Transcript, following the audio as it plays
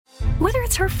Whether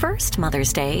it's her first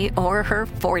Mother's Day or her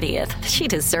 40th, she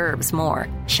deserves more.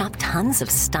 Shop tons of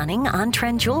stunning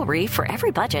on-trend jewelry for every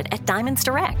budget at Diamonds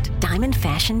Direct. Diamond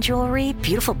fashion jewelry,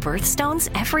 beautiful birthstones,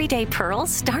 everyday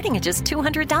pearls starting at just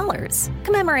 $200.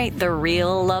 Commemorate the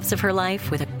real loves of her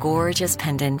life with a gorgeous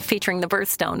pendant featuring the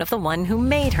birthstone of the one who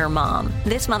made her mom.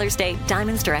 This Mother's Day,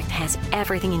 Diamonds Direct has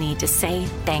everything you need to say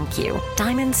thank you.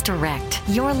 Diamonds Direct.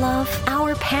 Your love,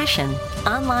 our passion.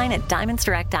 Online at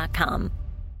diamondsdirect.com.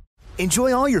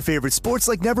 Enjoy all your favorite sports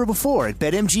like never before at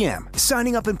BetMGM.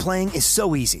 Signing up and playing is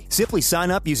so easy. Simply sign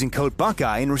up using code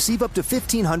Buckeye and receive up to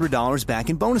 $1,500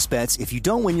 back in bonus bets if you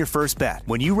don't win your first bet.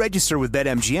 When you register with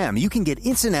BetMGM, you can get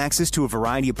instant access to a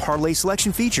variety of parlay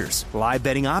selection features, live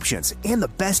betting options, and the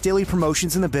best daily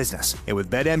promotions in the business. And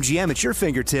with BetMGM at your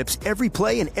fingertips, every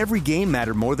play and every game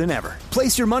matter more than ever.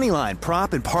 Place your moneyline,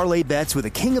 prop, and parlay bets with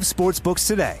the king of sportsbooks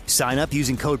today. Sign up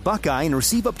using code Buckeye and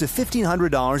receive up to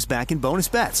 $1,500 back in bonus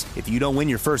bets if you don't win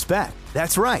your first bet.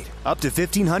 That's right, up to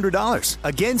 $1,500.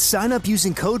 Again, sign up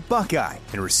using code Buckeye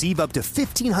and receive up to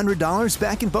 $1,500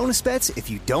 back in bonus bets if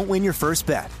you don't win your first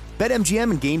bet.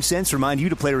 BetMGM and GameSense remind you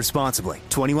to play responsibly.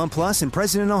 21 plus and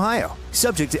present in Ohio.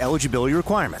 Subject to eligibility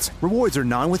requirements. Rewards are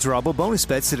non-withdrawable bonus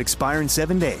bets that expire in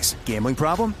 7 days. Gambling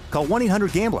problem? Call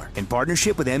 1-800-GAMBLER in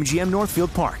partnership with MGM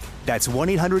Northfield Park. That's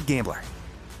 1-800-GAMBLER.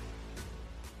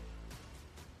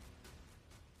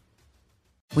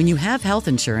 When you have health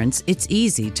insurance, it's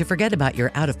easy to forget about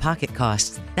your out-of-pocket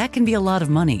costs. That can be a lot of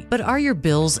money. But are your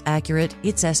bills accurate?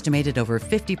 It's estimated over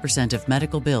 50% of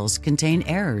medical bills contain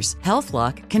errors.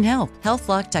 HealthLock can help.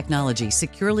 HealthLock technology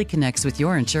securely connects with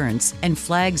your insurance and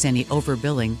flags any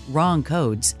overbilling, wrong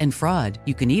codes, and fraud.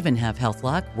 You can even have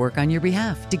HealthLock work on your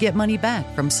behalf to get money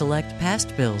back from select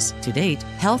past bills. To date,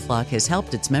 HealthLock has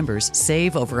helped its members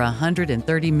save over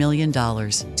 $130 million.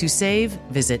 To save,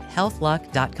 visit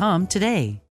healthlock.com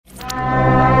today.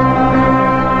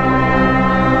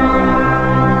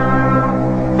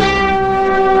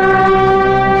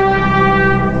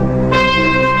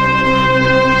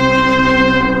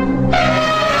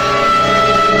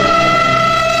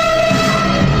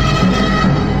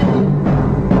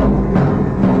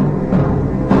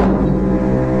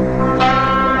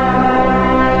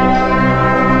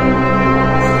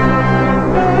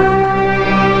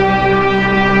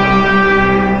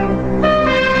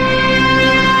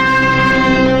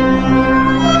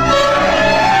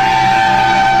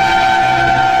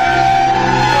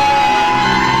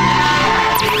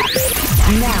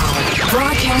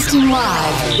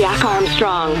 Jack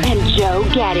Armstrong and Joe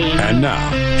Getty. And now,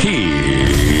 here's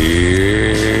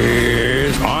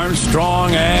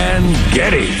Armstrong and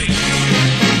Getty.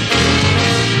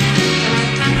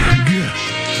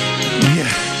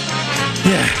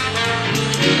 Yeah.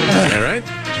 All right.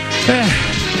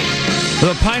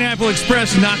 The Pineapple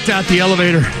Express knocked out the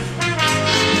elevator,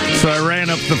 so I ran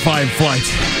up the 5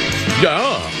 flights.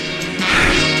 Oh.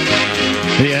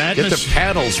 Get the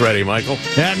paddles ready, Michael.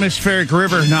 The atmospheric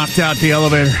river knocked out the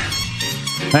elevator.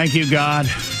 Thank you, God.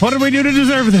 What did we do to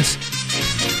deserve this?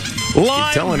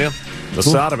 Live. Keep telling you. The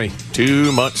sodomy.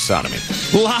 Too much sodomy.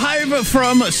 Live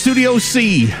from Studio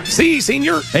C. C,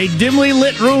 Senior. A dimly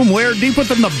lit room where deep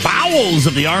within the bowels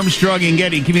of the Armstrong and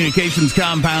Getty Communications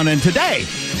compound. And today,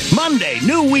 Monday,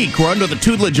 new week, we're under the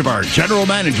tutelage of our general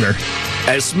manager,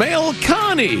 Ismail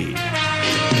Khani.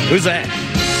 Who's that?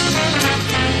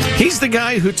 He's the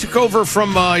guy who took over from,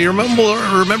 you remember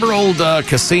old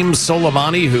Qasem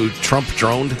Soleimani who Trump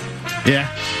droned? Yeah.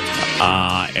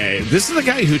 This is the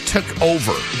guy who took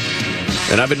over.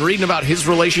 And I've been reading about his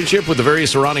relationship with the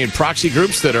various Iranian proxy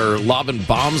groups that are lobbing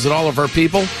bombs at all of our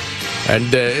people.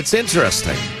 And it's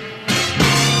interesting.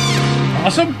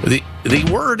 Awesome. The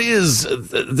word is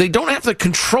they don't have the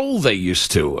control they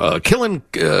used to. Killing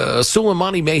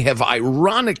Soleimani may have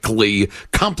ironically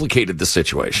complicated the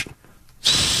situation.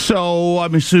 So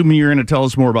I'm assuming you're going to tell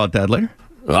us more about that later?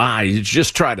 You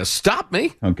just try to stop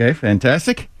me. Okay,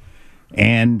 fantastic.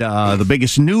 And the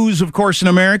biggest news, of course, in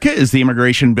America is the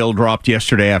immigration bill dropped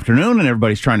yesterday afternoon, and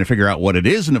everybody's trying to figure out what it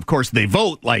is. And, of course, they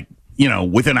vote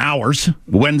within hours,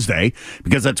 Wednesday,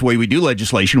 because that's the way we do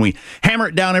legislation. We hammer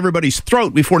it down everybody's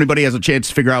throat before anybody has a chance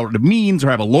to figure out what it means or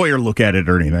have a lawyer look at it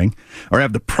or anything, or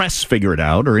have the press figure it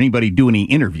out or anybody do any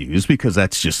interviews, because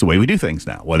that's just the way we do things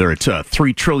now, whether it's a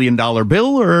 $3 trillion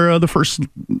bill or the first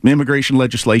immigration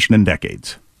legislation in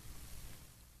decades.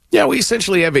 Yeah, we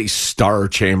essentially have a star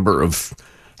chamber of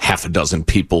half a dozen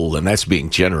people, and that's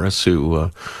being generous, who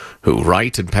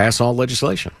write and pass all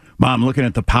legislation. I'm looking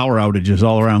at the power outages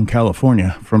all around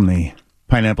California from the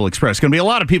Pineapple Express. Going to be a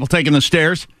lot of people taking the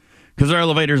stairs because their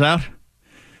elevator's out.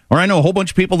 Or I know a whole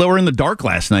bunch of people that were in the dark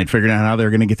last night figuring out how they're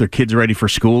going to get their kids ready for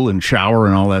school and shower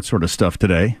and all that sort of stuff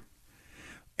today.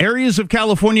 Areas of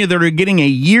California that are getting a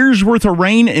year's worth of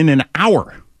rain in an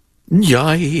hour.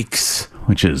 Yikes.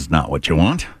 Which is not what you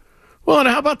want. Well, and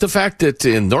how about the fact that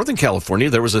in Northern California,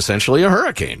 there was essentially a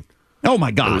hurricane? Oh,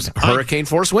 my God. It was hurricane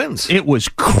force winds. It was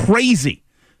crazy.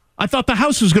 I thought the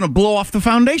house was going to blow off the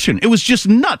foundation. It was just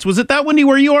nuts. Was it that windy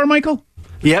where you are, Michael?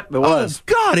 Yep, it was. Oh,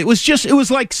 God, it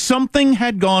was like something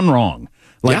had gone wrong.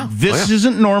 Like, this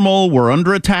isn't normal. We're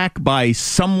under attack by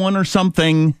someone or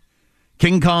something.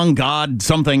 King Kong, God,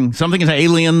 something. Something is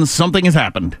aliens. Something has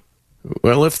happened.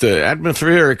 Well, if the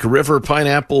atmospheric river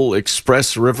pineapple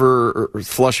express river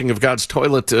flushing of God's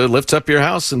toilet lifts up your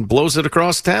house and blows it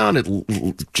across town, it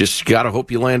just got to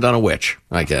hope you land on a witch,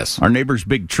 I guess. Our neighbor's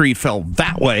big tree fell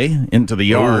that way into the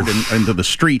yard and into the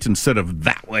street instead of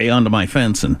that way onto my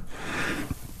fence. And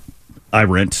I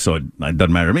rent, so it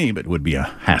doesn't matter to me, but it would be a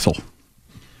hassle.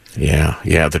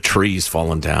 Yeah, the tree's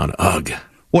falling down. Ugh.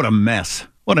 What a mess.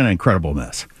 What an incredible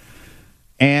mess.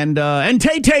 And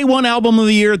Tay-Tay won Album of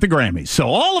the Year at the Grammys. So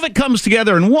all of it comes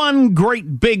together in one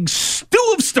great big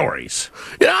stew of stories.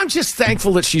 Yeah, I'm just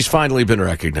thankful that she's finally been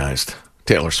recognized,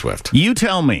 Taylor Swift. You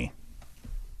tell me.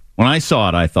 When I saw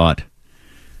it, I thought,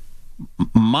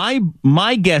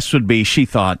 my guess would be she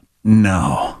thought,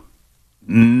 no,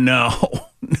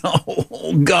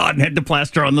 God, and had to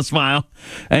plaster on the smile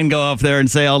and go up there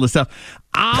and say all this stuff.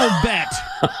 I'll bet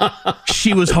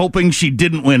she was hoping she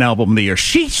didn't win Album of the Year.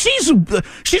 She's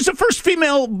the first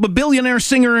female billionaire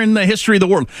singer in the history of the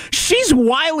world. She's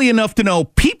wily enough to know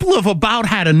people have about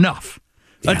had enough.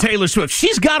 Taylor Swift.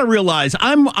 She's got to realize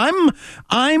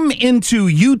I'm into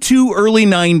U2 early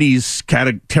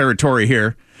 90s territory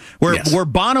here, where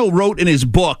Bono wrote in his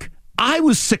book, I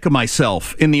was sick of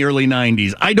myself in the early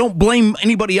 90s. I don't blame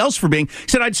anybody else for being. He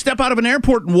said I'd step out of an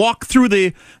airport and walk through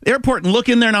the airport and look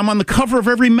in there, and I'm on the cover of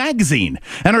every magazine.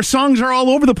 And our songs are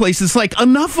all over the place. It's like,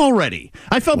 enough already.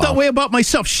 I felt that way about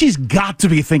myself. She's got to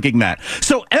be thinking that.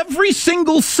 So every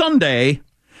single Sunday,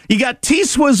 you got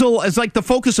T-Swizzle as like the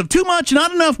focus of too much,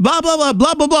 not enough, blah, blah, blah,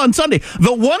 blah, blah, blah on Sunday.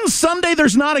 The one Sunday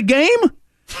there's not a game,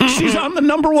 she's on the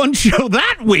number one show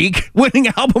that week, winning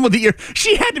Album of the Year.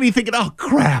 She had to be thinking, oh,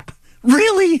 crap.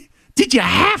 Really? Did you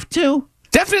have to?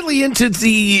 Definitely into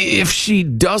the, if she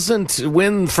doesn't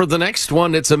win for the next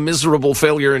one, it's a miserable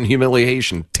failure and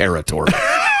humiliation territory.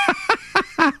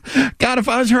 God, if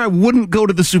I was her, I wouldn't go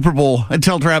to the Super Bowl and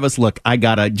tell Travis, look, I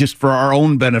gotta, just for our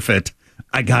own benefit,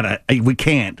 we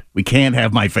can't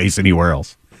have my face anywhere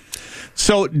else.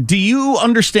 So, do you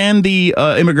understand the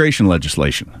immigration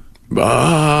legislation?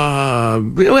 Well,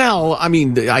 I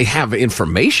mean, I have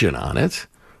information on it.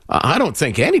 I don't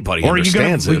think anybody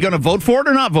understands it. Are you going to vote for it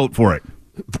or not vote for it?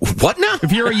 What now?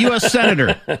 If you're a U.S.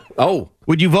 senator,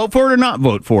 would you vote for it or not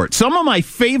vote for it? Some of my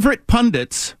favorite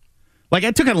pundits, like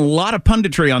I took a lot of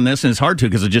punditry on this, and it's hard to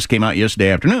because it just came out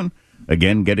yesterday afternoon.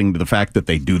 Again, getting to the fact that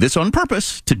they do this on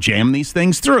purpose to jam these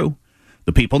things through.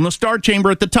 The people in the Star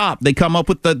Chamber at the top, they come up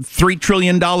with the $3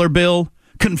 trillion bill,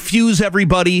 confuse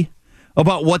everybody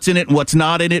about what's in it and what's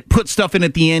not in it, put stuff in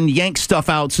at the end, yank stuff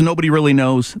out so nobody really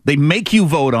knows. They make you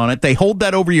vote on it. They hold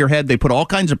that over your head. They put all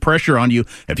kinds of pressure on you.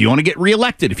 If you want to get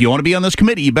reelected, if you want to be on this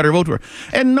committee, you better vote for it.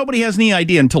 And nobody has any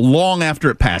idea until long after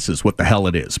it passes what the hell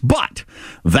it is. But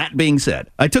that being said,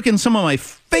 I took in some of my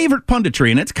favorite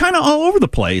punditry, and it's kind of all over the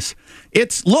place.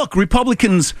 It's, look,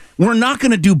 Republicans, we're not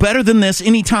going to do better than this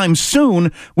anytime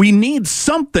soon. We need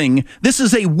something. This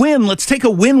is a win. Let's take a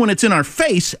win when it's in our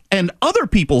face. And other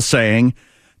people saying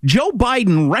Joe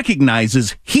Biden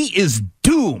recognizes he is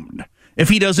doomed if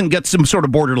he doesn't get some sort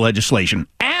of border legislation.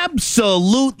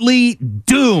 Absolutely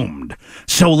doomed.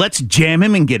 So let's jam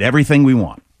him and get everything we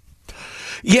want.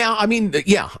 Yeah, I mean,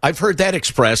 I've heard that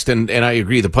expressed, and I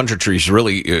agree. The punditry is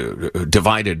really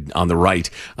divided on the right.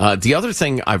 The other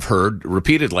thing I've heard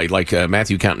repeatedly, like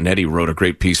Matthew Continetti wrote a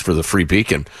great piece for the Free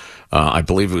Beacon. I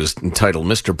believe it was entitled,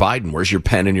 Mr. Biden, Where's Your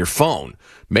Pen and Your Phone?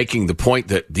 Making the point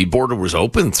that the border was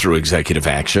open through executive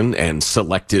action and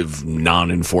selective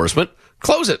non-enforcement.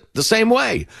 Close it the same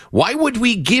way. Why would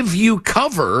we give you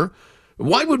cover?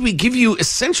 Why would we give you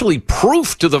essentially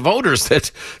proof to the voters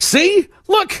that, see,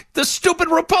 look, the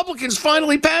stupid Republicans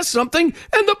finally passed something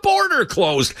and the border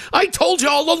closed. I told you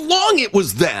all along it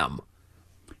was them.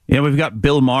 Yeah, we've got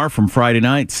Bill Maher from Friday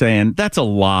night saying that's a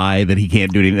lie, that he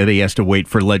can't do anything, that he has to wait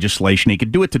for legislation. He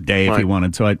could do it today if he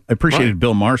wanted. So I appreciated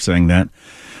Bill Maher saying that.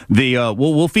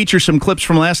 We'll feature some clips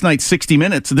from last night's 60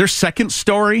 Minutes. Their second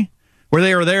story where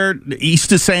they were there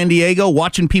east of San Diego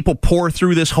watching people pour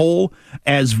through this hole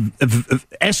as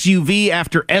SUV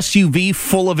after SUV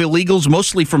full of illegals,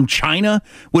 mostly from China,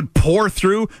 would pour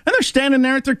through. And they're standing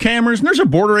there at their cameras, and there's a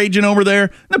border agent over there,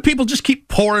 and the people just keep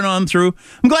pouring on through.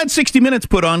 I'm glad 60 Minutes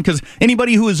put on, because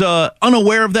anybody who is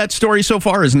unaware of that story so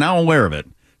far is now aware of it.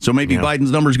 So maybe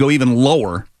Biden's numbers go even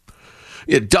lower.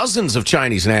 Dozens of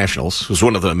Chinese nationals was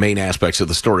one of the main aspects of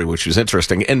the story, which was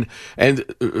interesting. And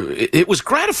it was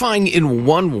gratifying in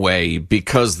one way,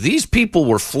 because these people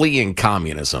were fleeing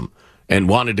communism and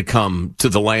wanted to come to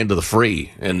the land of the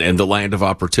free and the land of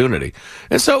opportunity.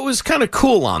 And so it was kind of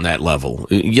cool on that level.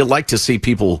 You like to see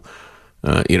people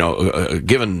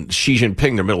giving Xi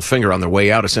Jinping their middle finger on their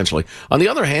way out, essentially. On the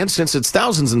other hand, since it's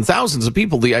thousands and thousands of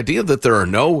people, the idea that there are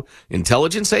no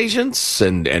intelligence agents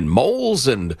and moles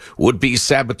and would-be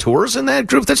saboteurs in that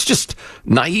group, that's just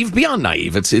naive beyond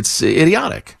naive. It's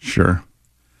idiotic. Sure.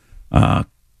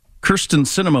 Kirsten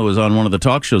Sinema was on one of the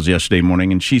talk shows yesterday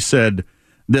morning, and she said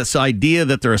this idea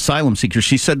that they're asylum seekers,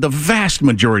 she said the vast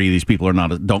majority of these people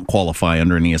don't qualify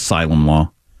under any asylum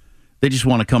law. They just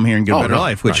want to come here and get a better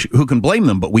life, which who can blame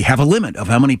them? But we have a limit of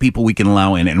how many people we can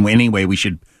allow in. And anyway, we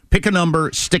should pick a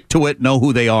number, stick to it, know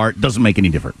who they are. It doesn't make any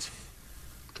difference.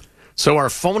 So our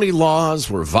phony laws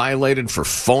were violated for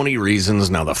phony reasons.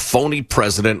 Now the phony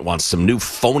president wants some new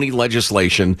phony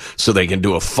legislation so they can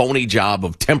do a phony job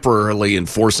of temporarily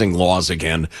enforcing laws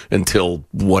again until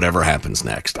whatever happens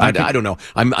next. I don't know.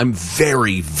 I'm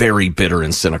very, very bitter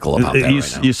and cynical about that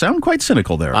right now. You sound quite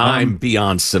cynical there. I'm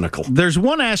beyond cynical. There's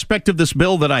one aspect of this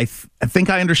bill that I think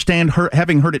I understand,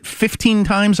 having heard it 15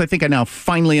 times. I think I now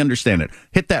finally understand it.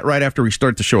 Hit that right after we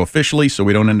start the show officially so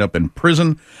we don't end up in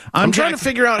prison. I'm trying to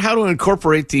figure out how to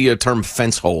incorporate the term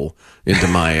fence hole into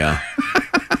my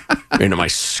into my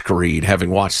screed,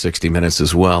 having watched 60 Minutes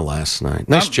as well last night.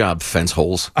 Nice job, fence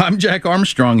holes. I'm Jack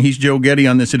Armstrong. He's Joe Getty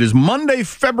on this. It is Monday,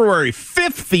 February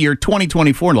 5th, the year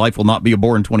 2024. Life will not be a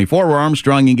boring 24. We're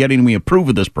Armstrong and Getty, and we approve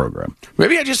of this program.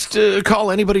 Maybe I just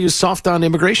call anybody who's soft on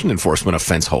immigration enforcement a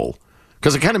fence hole.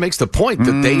 Because it kind of makes the point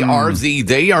that they are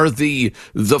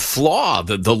the flaw,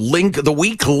 the link, the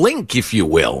weak link, if you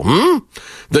will.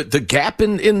 The gap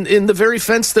in the very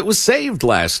fence that was saved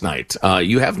last night.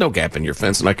 You have no gap in your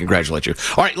fence, and I congratulate you.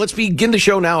 All right, let's begin the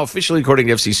show now, officially according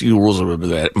to FCC rules.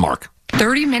 Mark.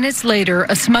 30 minutes later,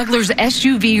 a smuggler's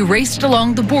SUV raced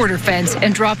along the border fence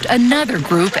and dropped another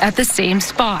group at the same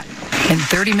spot. And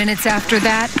 30 minutes after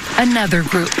that, another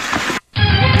group.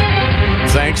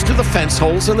 Thanks to the fence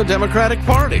holes in the Democratic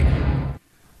Party.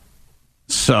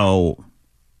 So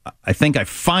I think I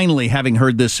finally, having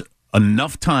heard this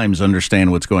enough times,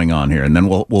 understand what's going on here. And then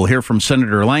we'll hear from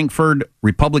Senator Lankford,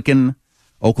 Republican,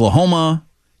 Oklahoma.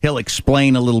 He'll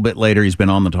explain a little bit later. He's been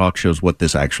on the talk shows what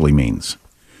this actually means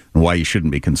and why you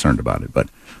shouldn't be concerned about it. But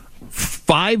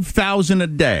 5,000 a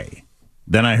day.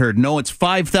 Then I heard, no, it's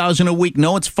 5,000 a week.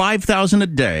 No, it's 5,000 a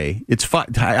day. It's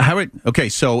okay,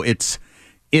 so it's...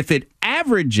 If it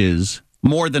averages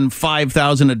more than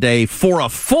 5,000 a day for a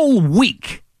full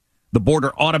week, the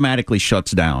border automatically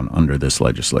shuts down under this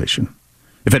legislation.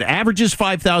 If it averages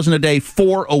 5,000 a day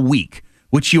for a week,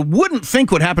 which you wouldn't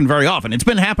think would happen very often. It's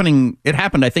been happening. It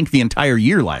happened, I think, the entire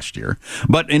year last year.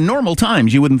 But in normal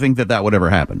times, you wouldn't think that would ever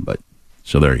happen. But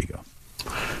so there you go.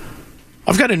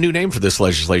 I've got a new name for this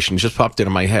legislation. It just popped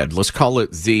into my head. Let's call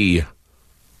it the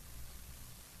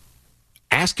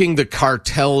Asking the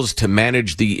Cartels to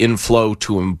Manage the Inflow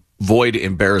to Avoid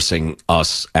Embarrassing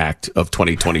Us Act of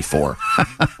 2024.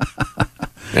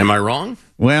 Am I wrong?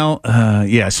 Well,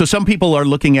 yeah. So some people are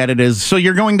looking at it as, so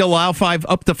you're going to allow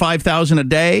up to 5,000 a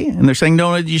day? And they're saying,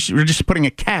 no, we're just putting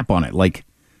a cap on it. Like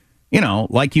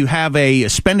you have a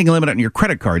spending limit on your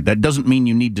credit card. That doesn't mean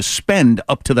you need to spend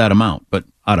up to that amount. But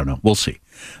I don't know. We'll see.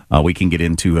 We can get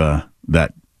into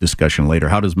that discussion later.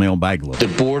 How does mailbag look? The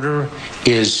border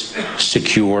is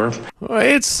secure.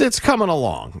 It's coming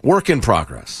along. Work in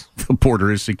progress. The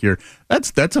border is secure.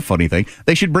 That's a funny thing.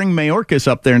 They should bring Mayorkas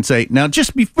up there and say, now,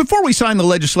 just before we sign the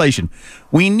legislation,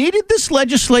 we needed this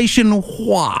legislation.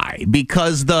 Why?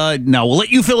 Because now we'll let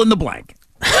you fill in the blank.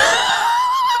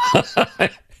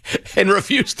 And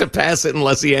refuse to pass it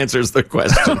unless he answers the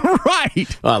question. Right.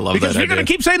 I love that. Because you're going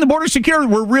to keep saying the border's secure,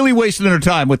 we're really wasting our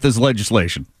time with this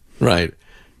legislation. Right.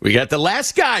 We got the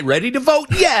last guy ready to vote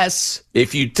yes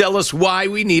if you tell us why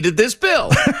we needed this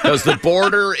bill. Because the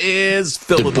border is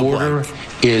fill in the blank. The border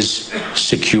is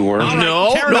secure.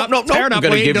 No. I'm going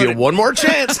to give you one more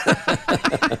chance.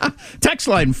 Text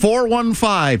line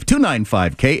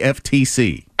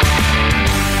 415-295-KFTC.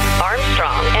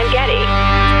 Armstrong and Getty.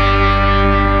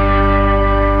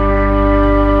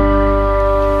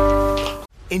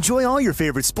 Enjoy all your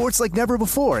favorite sports like never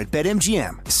before at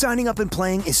BetMGM. Signing up and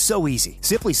playing is so easy.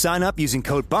 Simply sign up using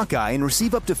code Buckeye and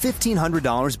receive up to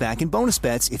 $1,500 back in bonus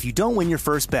bets if you don't win your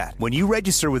first bet. When you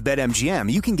register with BetMGM,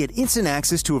 you can get instant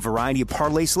access to a variety of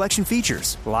parlay selection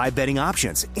features, live betting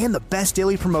options, and the best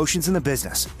daily promotions in the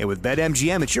business. And with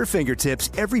BetMGM at your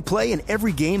fingertips, every play and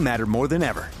every game matter more than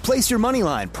ever. Place your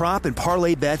moneyline, prop, and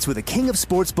parlay bets with the king of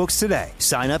sportsbooks today.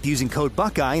 Sign up using code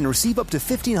Buckeye and receive up to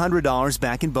 $1,500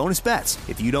 back in bonus bets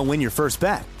if you don't win your first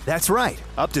bet. That's right,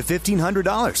 up to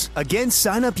 $1,500. Again,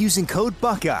 sign up using code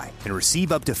Buckeye and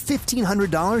receive up to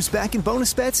 $1,500 back in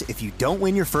bonus bets if you don't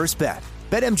win your first bet.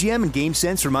 BetMGM and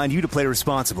GameSense remind you to play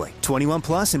responsibly. 21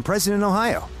 plus and present in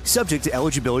Ohio. Subject to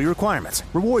eligibility requirements.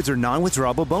 Rewards are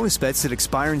non-withdrawable bonus bets that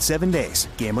expire in 7 days.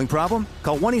 Gambling problem?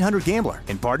 Call 1-800-GAMBLER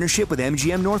in partnership with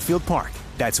MGM Northfield Park.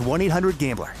 That's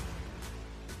 1-800-GAMBLER.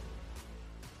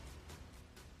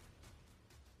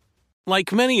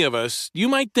 Like many of us, you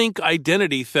might think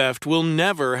identity theft will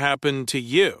never happen to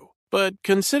you. But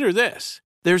consider this.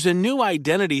 There's a new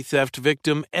identity theft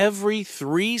victim every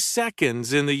 3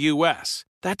 seconds in the U.S.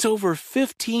 That's over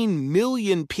 15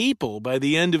 million people by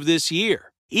the end of this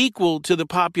year, equal to the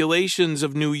populations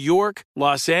of New York,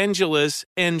 Los Angeles,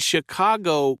 and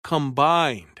Chicago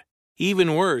combined.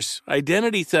 Even worse,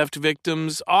 identity theft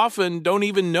victims often don't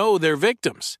even know they're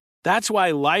victims. That's why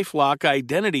LifeLock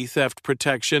Identity Theft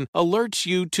Protection alerts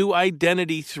you to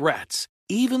identity threats,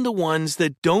 even the ones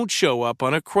that don't show up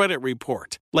on a credit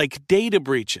report, like data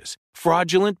breaches,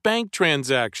 fraudulent bank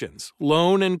transactions,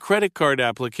 loan and credit card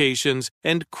applications,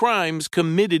 and crimes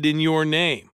committed in your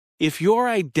name. If your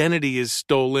identity is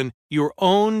stolen, your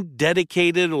own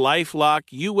dedicated LifeLock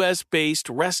U.S.-based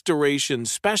restoration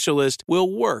specialist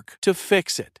will work to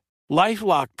fix it.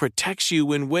 LifeLock protects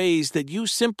you in ways that you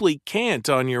simply can't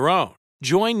on your own.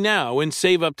 Join now and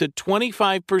save up to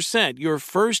 25% your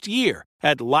first year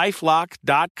at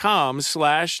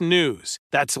LifeLock.com/news.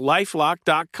 That's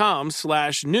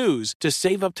LifeLock.com/news to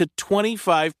save up to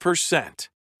 25%.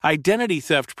 Identity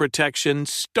theft protection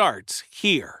starts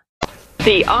here.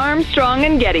 The Armstrong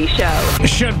and Getty Show.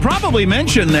 Should probably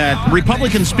mention that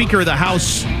Republican Speaker of the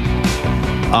House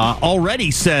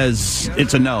already says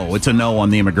it's a no. It's a no on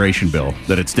the immigration bill,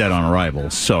 that it's dead on arrival.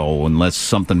 So unless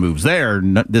something moves there,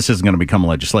 this isn't going to become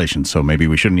legislation. So maybe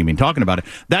we shouldn't even be talking about it.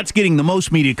 That's getting the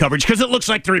most media coverage because it looks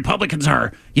like the Republicans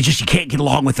you can't get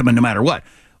along with them no matter what.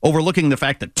 Overlooking the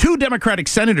fact that 2 Democratic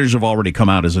senators have already come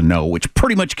out as a no, which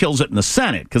pretty much kills it in the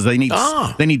Senate because they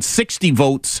need 60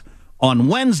 votes on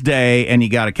Wednesday, and you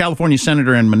got a California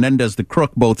senator and Menendez the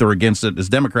Crook, both are against it as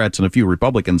Democrats and a few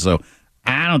Republicans. So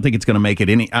I don't think it's going to make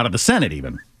it out of the Senate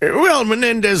even. Well,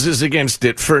 Menendez is against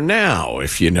it for now,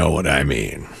 if you know what I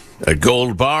mean. A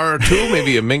gold bar or two,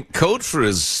 maybe a mink coat for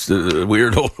his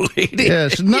weird old lady.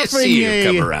 Yes, nothing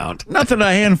come around. Nothing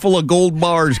a handful of gold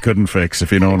bars couldn't fix,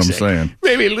 if you know what I'm saying.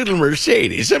 Maybe a little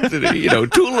Mercedes, something to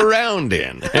tool around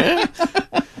in.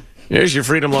 Here's your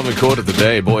freedom-loving quote of the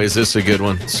day. Boy, is this a good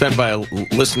one. Sent by a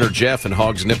listener, Jeff, in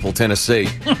Hogs Nipple, Tennessee.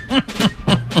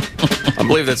 I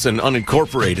believe that's an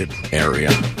unincorporated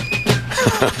area.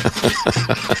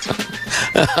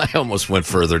 I almost went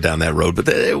further down that road, but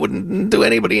it wouldn't do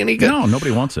anybody any good. No,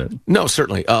 nobody wants it. No,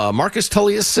 certainly. Marcus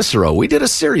Tullius Cicero. We did a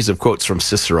series of quotes from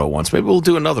Cicero once. Maybe we'll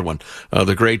do another one.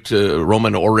 The great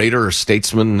Roman orator,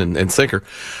 statesman, and thinker.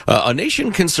 A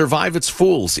nation can survive its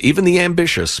fools, even the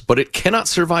ambitious, but it cannot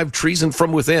survive treason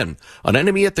from within. An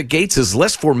enemy at the gates is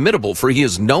less formidable, for he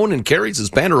is known and carries his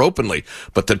banner openly.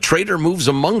 But the traitor moves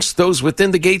amongst those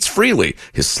within the gates freely,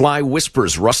 his sly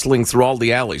whispers rustling through all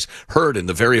the alleys, heard in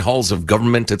the very halls of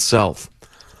government itself,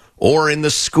 or in the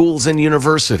schools and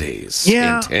universities.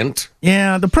 Intent.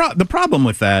 Yeah, the problem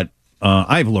with that,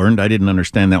 I've learned, I didn't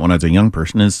understand that when I was a young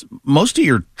person, is most of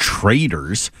your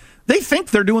traitors, they think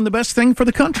they're doing the best thing for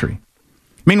the country.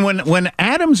 I mean, when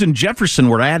Adams and Jefferson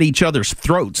were at each other's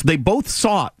throats, they both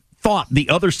thought the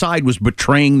other side was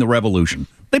betraying the revolution.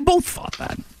 They both thought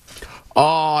that.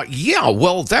 Yeah,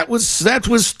 well, that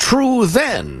was true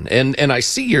then, and I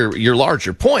see your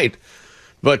larger point.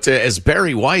 But as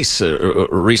Barry Weiss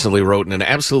recently wrote in an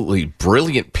absolutely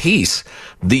brilliant piece,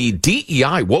 the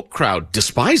DEI woke crowd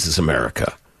despises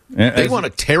America. They want to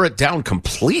tear it down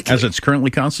completely. As it's currently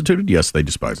constituted, yes, they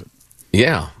despise it.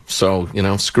 Yeah, so,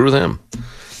 screw them.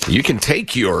 You can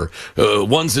take your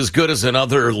one's as good as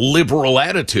another liberal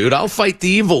attitude. I'll fight the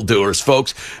evildoers,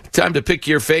 folks. Time to pick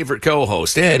your favorite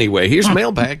co-host. Anyway, here's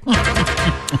Mailbag.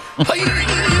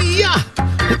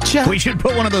 We should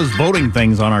put one of those voting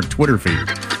things on our Twitter feed.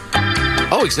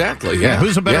 Oh, exactly. Yeah.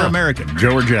 Who's a better American,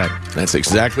 Joe or Jack? That's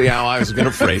exactly how I was going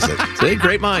to phrase it. See,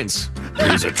 great minds.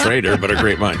 He's a traitor, but a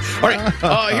great mind. All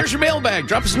right, here's your mailbag.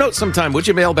 Drop us a note sometime. Would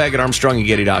you mailbag at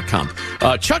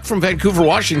ArmstrongandGetty.com. Chuck from Vancouver,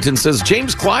 Washington says,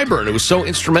 James Clyburn, who was so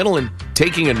instrumental in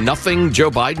taking a nothing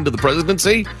Joe Biden to the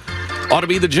presidency, ought to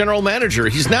be the general manager.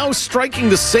 He's now striking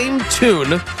the same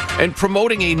tune and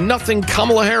promoting a nothing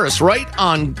Kamala Harris. Right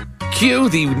on cue,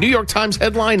 the New York Times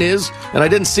headline is, and I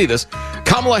didn't see this,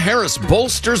 Kamala Harris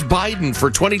bolsters Biden for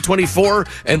 2024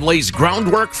 and lays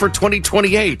groundwork for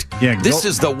 2028. Yeah, this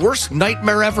is the worst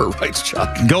nightmare ever, writes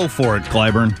Chuck. Go for it,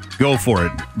 Clyburn. Go for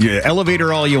it. Yeah, elevate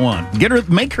her all you want.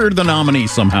 Make her the nominee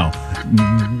somehow.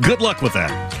 Good luck with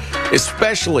that.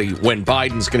 Especially when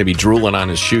Biden's going to be drooling on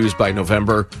his shoes by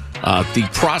November. The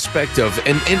prospect of,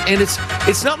 and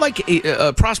it's not like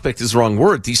a prospect is the wrong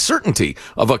word. The certainty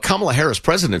of a Kamala Harris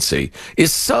presidency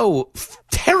is so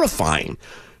terrifying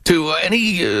to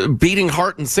any beating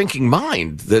heart and thinking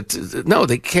mind that, no,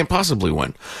 they can't possibly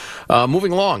win.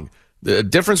 Moving along. The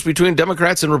difference between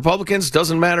Democrats and Republicans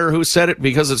doesn't matter who said it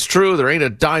because it's true. There ain't a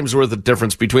dime's worth of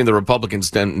difference between the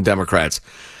Republicans and Democrats.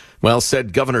 Well,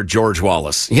 said Governor George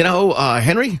Wallace. You know,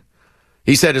 Henry,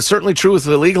 he said it's certainly true with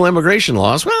the illegal immigration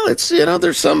laws. Well, it's,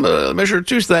 there's some measure of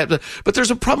truth to that. But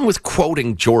there's a problem with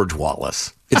quoting George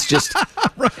Wallace. It's just,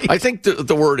 right. I think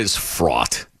the word is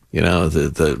fraught.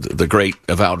 The great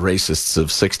avowed racists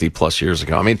of 60 plus years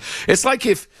ago. I mean, it's like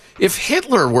if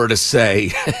Hitler were to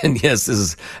say, and yes, this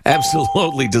is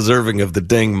absolutely deserving of the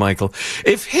ding, Michael.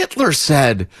 If Hitler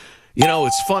said,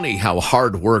 it's funny how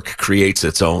hard work creates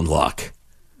its own luck.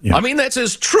 Yeah. I mean, that's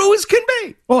as true as can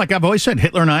be. Well, like I've always said,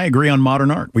 Hitler and I agree on modern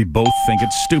art. We both think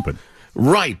it's stupid.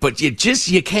 Right, but you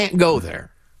can't go there.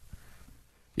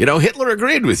 Hitler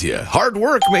agreed with you. Hard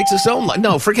work makes its own life.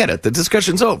 No, forget it. The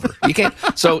discussion's over. You can't.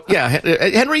 So, yeah,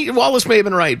 Henry Wallace may have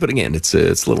been right, but again, it's a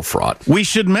little fraught. We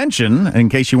should mention, in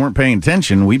case you weren't paying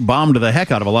attention, we bombed the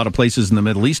heck out of a lot of places in the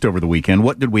Middle East over the weekend.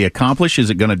 What did we accomplish? Is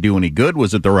it going to do any good?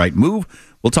 Was it the right move?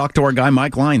 We'll talk to our guy,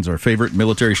 Mike Lyons, our favorite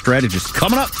military strategist.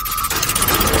 Coming up.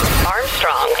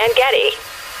 Armstrong and Getty.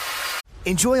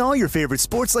 Enjoy all your favorite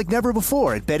sports like never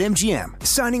before at BetMGM.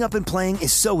 Signing up and playing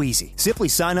is so easy. Simply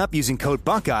sign up using code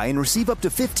Buckeye and receive up to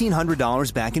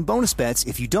 $1,500 back in bonus bets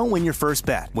if you don't win your first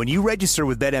bet. When you register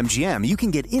with BetMGM, you can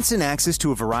get instant access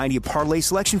to a variety of parlay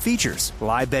selection features,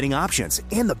 live betting options,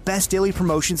 and the best daily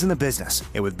promotions in the business.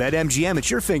 And with BetMGM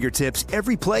at your fingertips,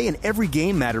 every play and every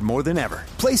game matter more than ever.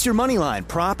 Place your moneyline,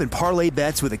 prop, and parlay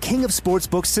bets with the king of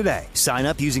sportsbooks today. Sign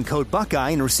up using code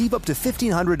Buckeye and receive up to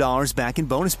 $1,500 back in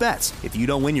bonus bets if you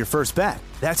don't win your first bet.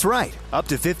 That's right, up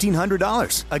to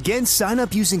 $1,500. Again, sign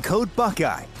up using code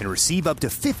Buckeye and receive up to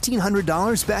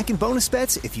 $1,500 back in bonus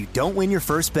bets if you don't win your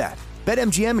first bet.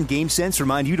 BetMGM and GameSense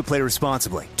remind you to play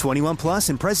responsibly. 21 plus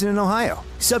and present in Ohio.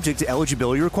 Subject to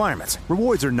eligibility requirements.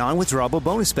 Rewards are non-withdrawable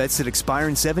bonus bets that expire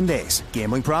in 7 days.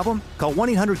 Gambling problem? Call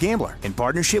 1-800-GAMBLER in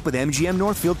partnership with MGM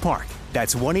Northfield Park.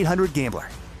 That's 1-800-GAMBLER.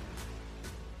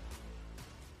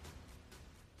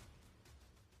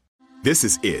 This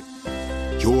is it.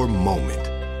 Your moment.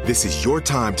 This is your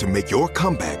time to make your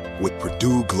comeback with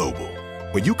Purdue Global.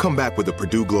 When you come back with a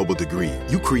Purdue Global degree,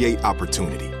 you create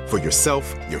opportunity for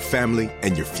yourself, your family,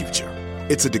 and your future.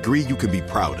 It's a degree you can be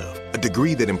proud of, a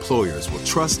degree that employers will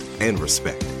trust and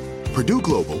respect. Purdue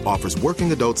Global offers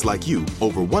working adults like you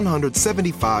over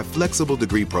 175 flexible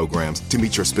degree programs to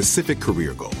meet your specific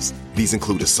career goals. These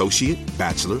include associate,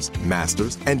 bachelor's,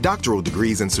 master's, and doctoral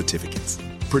degrees and certificates.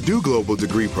 Purdue Global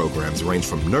degree programs range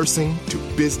from nursing to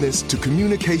business to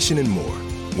communication and more.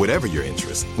 Whatever your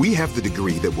interest, we have the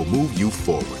degree that will move you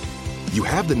forward. You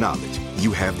have the knowledge,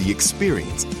 you have the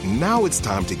experience. Now it's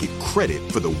time to get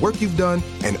credit for the work you've done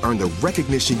and earn the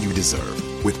recognition you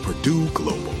deserve with Purdue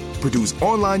Global, Purdue's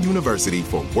online university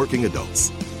for working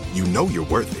adults. You know you're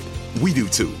worth it. We do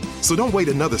too. So don't wait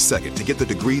another second to get the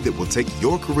degree that will take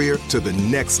your career to the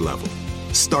next level.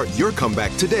 Start your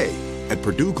comeback today at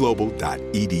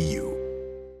purdueglobal.edu.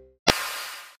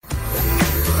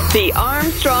 The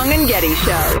Armstrong and Getty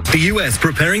Show. The U.S.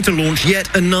 preparing to launch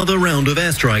yet another round of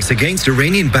airstrikes against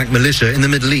Iranian-backed militia in the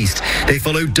Middle East. They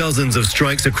follow dozens of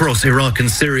strikes across Iraq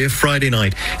and Syria Friday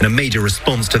night in a major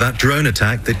response to that drone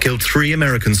attack that killed 3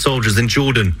 American soldiers in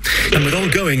Jordan. And with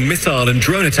ongoing missile and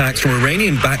drone attacks from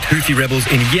Iranian-backed Houthi rebels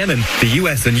in Yemen, the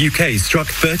U.S. and U.K. struck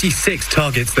 36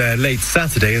 targets there late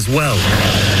Saturday as well.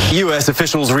 U.S.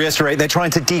 officials reiterate they're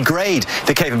trying to degrade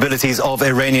the capabilities of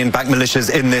Iranian-backed militias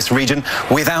in this region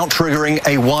without triggering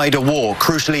a wider war.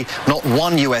 Crucially, not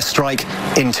one U.S. strike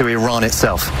into Iran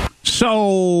itself.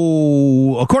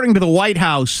 So, according to the White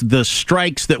House, the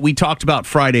strikes that we talked about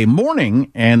Friday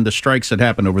morning and the strikes that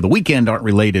happened over the weekend aren't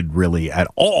related really at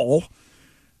all.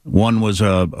 One was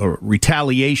a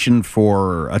retaliation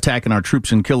for attacking our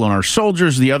troops and killing our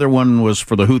soldiers. The other one was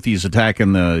for the Houthis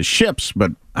attacking the ships.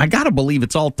 But I got to believe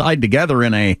it's all tied together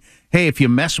in a, hey, if you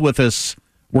mess with us,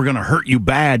 we're going to hurt you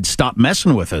bad. Stop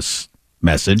messing with us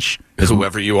message.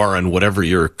 Whoever you are and whatever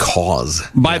your cause.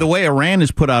 By the way, Iran has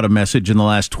put out a message in the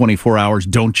last 24 hours,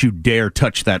 don't you dare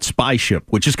touch that spy ship,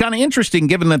 which is kind of interesting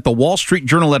given that the Wall Street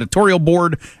Journal editorial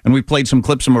board, and we played some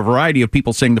clips from a variety of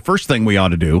people saying the first thing we ought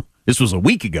to do, this was a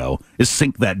week ago, is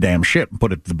sink that damn ship and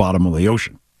put it at the bottom of the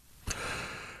ocean.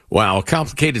 Wow,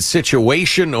 complicated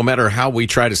situation, no matter how we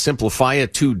try to simplify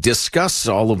it. To discuss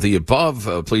all of the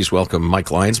above, please welcome Mike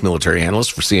Lyons, military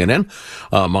analyst for CNN,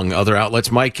 among other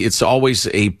outlets. Mike, it's always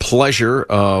a pleasure.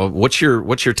 What's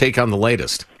your take on the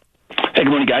latest? Hey, good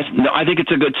morning, guys. No, I think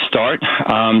it's a good start.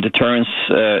 Deterrence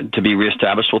to be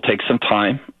reestablished will take some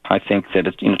time. I think that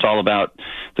it's all about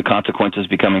the consequences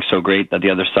becoming so great that the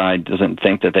other side doesn't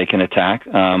think that they can attack.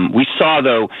 We saw,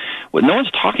 though, what no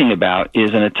one's talking about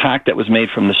is an attack that was made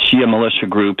from the Shia militia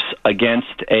groups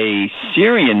against a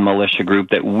Syrian militia group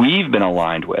that we've been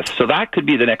aligned with. So that could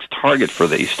be the next target for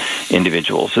these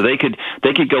individuals. So they could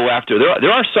go after.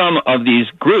 There are some of these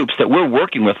groups that we're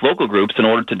working with, local groups, in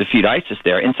order to defeat ISIS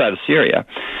there inside of Syria,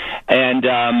 and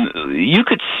you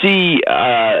could see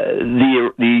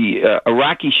the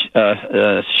Iraqi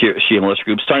Shia militia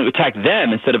groups starting to attack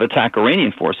them instead of attack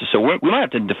Iranian forces. So we might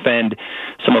have to defend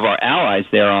some of our allies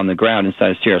there on the ground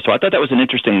inside of Syria. So I thought that was an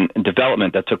interesting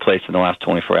development that took place in the last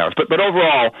 24 hours. But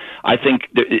overall, I think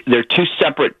there are two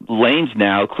separate lanes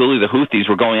now. Clearly, the Houthis,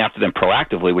 we're going after them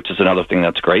proactively, which is another thing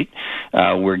that's great.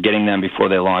 We're getting them before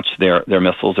they launch their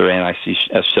missiles, their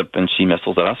anti-ship and She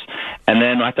missiles at us. And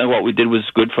then I thought what we did was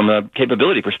good from a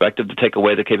capability perspective to take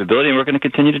away the capability, and we're going to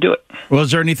continue to do it. Well,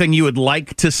 is there anything you would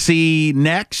like to see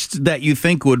next that you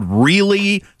think would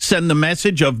really send the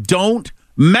message of don't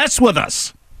mess with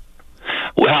us?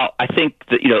 Well, I think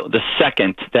that the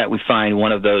second that we find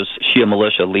one of those Shia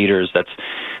militia leaders that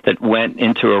went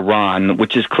into Iran,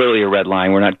 which is clearly a red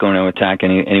line, we're not going to attack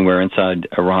anywhere inside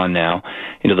Iran now.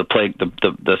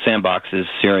 The sandbox is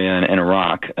Syria and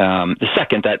Iraq. The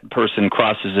second that person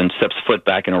crosses and steps foot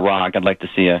back in Iraq, I'd like to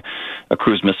see a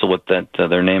cruise missile with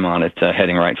their name on it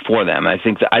heading right for them. I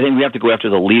think we have to go after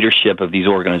the leadership of these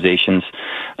organizations,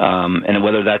 and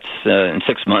whether that's in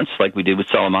 6 months like we did with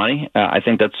Soleimani, I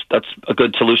think that's a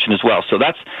good solution as well. So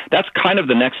that's kind of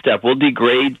the next step. We'll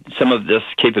degrade some of this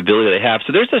capability they have.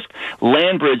 So there's this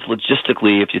land bridge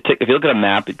logistically. If you look at a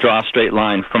map, it draws a straight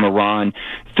line from Iran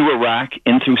through Iraq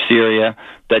in through Syria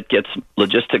that gets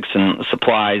logistics and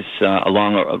supplies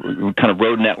along kind of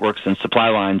road networks and supply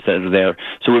lines that are there.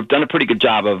 So we've done a pretty good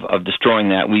job of destroying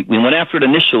that. We went after it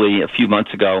initially a few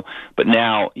months ago, but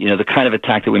now the kind of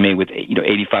attack that we made with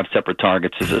 85 separate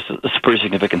targets is a pretty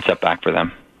significant setback for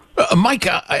them. Mike,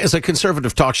 as a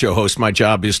conservative talk show host, my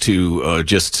job is to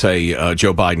just say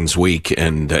Joe Biden's weak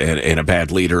and a bad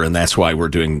leader, and that's why we're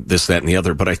doing this, that, and the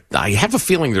other. But I have a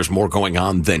feeling there's more going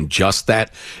on than just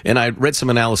that. And I read some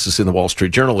analysis in the Wall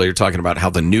Street Journal. They're talking about how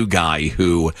the new guy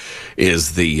who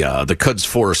is the Quds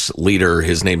Force leader,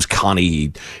 his name's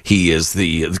Connie. He is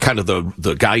the kind of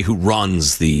the guy who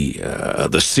runs the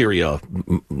Syria,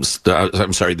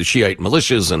 the Shiite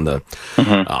militias and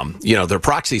their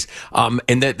proxies,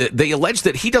 and that. They allege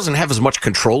that he doesn't have as much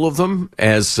control of them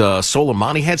as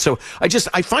Soleimani had. So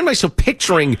I find myself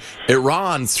picturing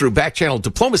Iran through back-channel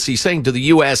diplomacy saying to the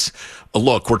U.S.,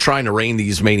 look, we're trying to rein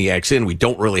these maniacs in. We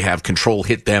don't really have control.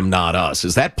 Hit them, not us.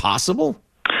 Is that possible?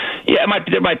 Yeah,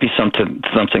 there might be something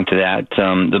to that.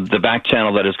 The back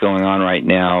channel that is going on right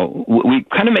now, we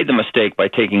kind of made the mistake by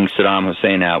taking Saddam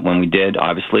Hussein out when we did,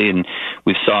 obviously, and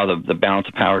we saw the balance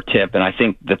of power tip. And I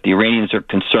think that the Iranians are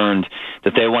concerned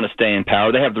that they want to stay in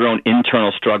power. They have their own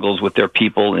internal struggles with their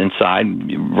people inside,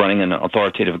 running an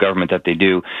authoritative government that they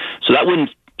do. So that wouldn't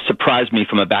surprised me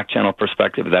from a back channel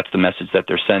perspective. That's the message that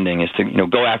they're sending, is to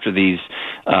go after these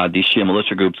Shia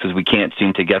militia groups because we can't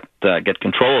seem to get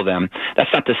control of them.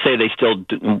 That's not to say they still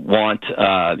want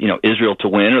Israel to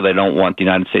win, or they don't want the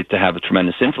United States to have a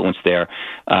tremendous influence there,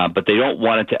 but they don't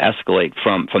want it to escalate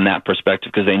from that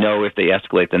perspective, because they know if they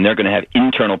escalate, then they're going to have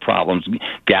internal problems,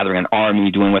 gathering an army,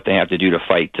 doing what they have to do to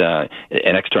fight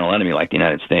an external enemy like the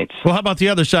United States. Well, how about the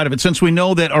other side of it? Since we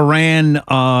know that Iran,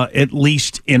 at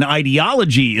least in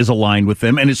ideology, is aligned with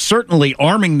them and is certainly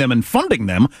arming them and funding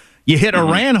them, you hit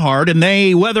Iran hard, and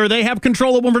whether they have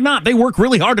control of them or not, they work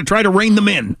really hard to try to rein them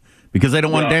in because they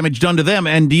don't want damage done to them.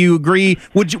 And do you agree,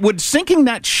 would sinking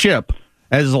that ship,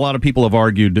 as a lot of people have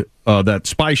argued, that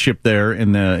spy ship there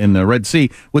in the Red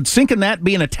Sea, would sinking that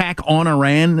be an attack on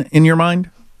Iran in your mind?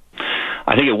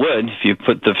 I think it would if you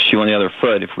put the shoe on the other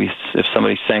foot. If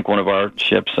somebody sank one of our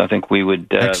ships, I think we would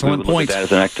look at that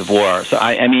as an act of war. So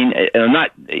I mean, I'm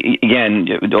not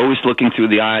always looking through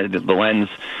the lens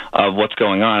of what's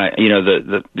going on.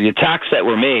 The attacks that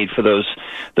were made for those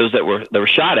that were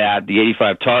shot at, the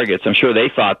 85 targets. I'm sure they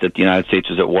thought that the United States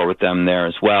was at war with them there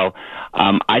as well.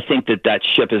 I think that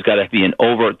ship has got to be an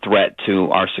overt threat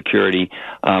to our security.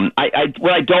 What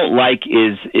I don't like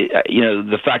is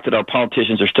the fact that our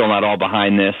politicians are still not all behind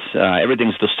this.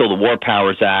 Everything's still the War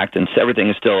Powers Act, and everything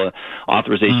is still an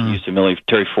authorization to use of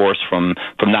military force from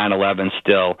 9/11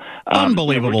 still.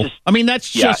 Unbelievable. That's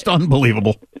just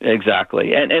unbelievable.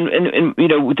 Exactly. And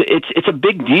it's a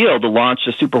big deal to launch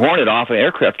a Super Hornet off an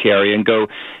aircraft carrier and go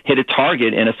hit a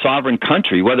target in a sovereign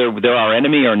country, whether they're our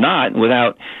enemy or not,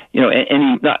 without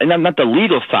not the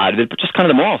legal side of it, but just kind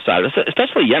of the moral side of it,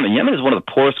 especially Yemen. Yemen is one of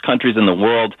the poorest countries in the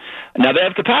world. Now they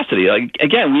have capacity.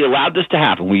 Again, we allowed this to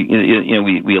happen.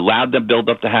 We allowed the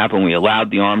buildup to happen. We allowed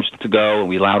the arms to go, and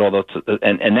we allowed all those.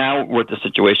 And now we're at the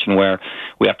situation where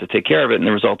we have to take care of it, and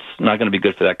the result's not going to be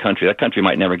good for that country. That country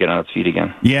might never get on its feet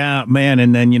again. Yeah, man.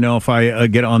 And then if I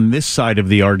get on this side of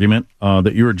the argument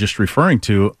that you were just referring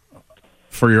to,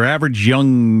 for your average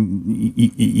young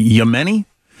Yemeni.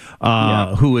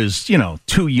 Who is,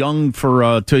 too young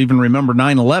to even remember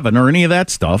 9/11 or any of that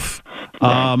stuff.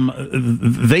 Right.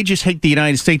 They just hate the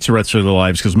United States the rest of their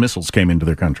lives because missiles came into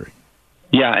their country.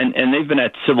 Yeah, and they've been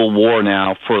at civil war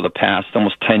now for the past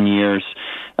almost 10 years.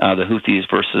 The Houthis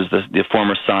versus the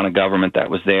former Sana government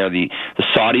that was there. The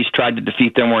Saudis tried to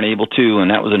defeat them, weren't able to, and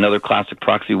that was another classic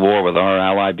proxy war with our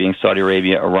ally being Saudi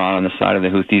Arabia, Iran on the side of the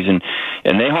Houthis,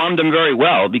 and they harmed them very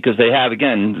well because they have,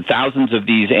 again, thousands of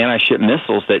these anti-ship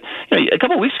missiles that, a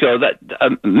couple of weeks ago, that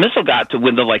missile got to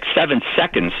within 7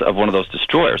 seconds of one of those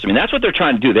destroyers. I mean, that's what they're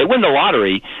trying to do. They win the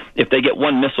lottery if they get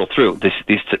one missile through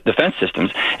these defense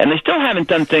systems, and they still haven't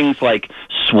done things like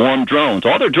swarm drones.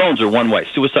 All their drones are one-way,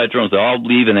 suicide drones. They all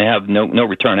leave and they have no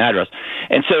return address.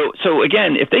 And so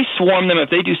again, if they swarm them, if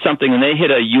they do something and they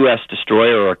hit a U.S.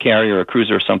 destroyer or a carrier or a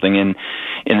cruiser or something in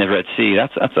the Red Sea,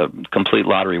 that's a complete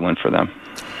lottery win for them.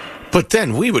 But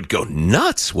then we would go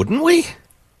nuts, wouldn't we?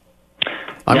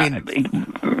 I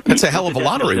mean, that's a hell of a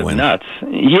lottery win. Nuts.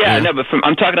 Yeah, no, but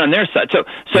I'm talking on their side.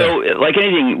 So like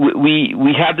anything,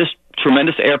 we have this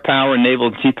tremendous air power, naval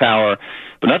and sea power,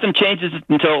 but nothing changes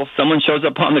until someone shows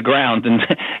up on the ground. And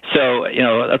so,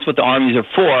 that's what the armies are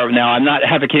for. Now, I'm not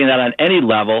advocating that on any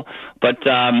level, but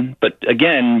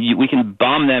again, we can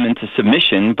bomb them into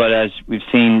submission, but as we've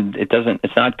seen,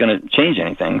 it's not going to change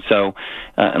anything. So,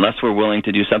 unless we're willing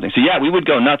to do something. So yeah, we would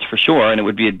go nuts for sure, and it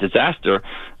would be a disaster.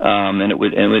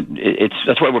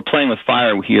 That's why we're playing with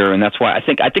fire here, and that's why I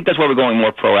think that's why we're going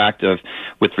more proactive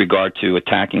with regard to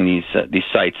attacking these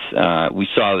sites. We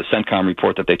saw the CENTCOM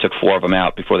report that they took 4 of them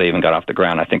out before they even got off the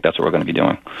ground. I think that's what we're going to be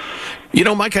doing.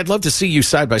 Mike, I'd love to see you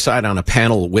side by side on a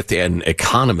panel with an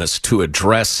economist to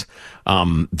address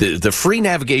the free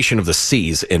navigation of the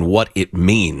seas and what it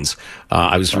means.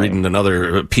 I was reading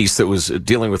another piece that was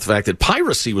dealing with the fact that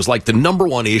piracy was like the number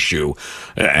one issue.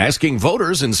 Asking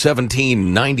voters in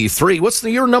 1793, what's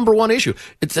your number one issue?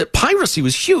 It's that piracy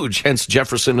was huge, hence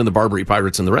Jefferson and the Barbary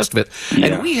Pirates and the rest of it. Yeah.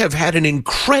 And we have had an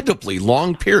incredibly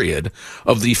long period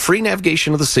of the free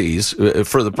navigation of the seas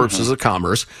for the purposes of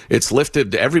commerce. It's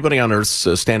lifted everybody on Earth's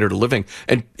standard of living,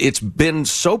 and it's been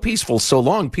so peaceful so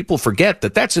long, people forget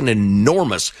that that's an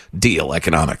enormous deal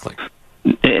economically.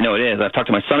 No, it is. I've talked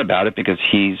to my son about it because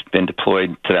he's been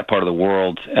deployed to that part of the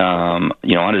world, on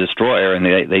a destroyer, and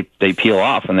they peel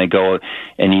off and they go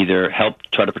and either help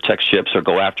try to protect ships or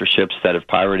go after ships that have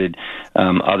pirated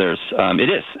others. It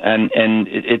is, and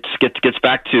it gets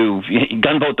back to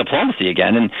gunboat diplomacy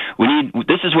again. And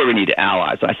this is where we need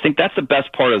allies. I think that's the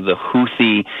best part of the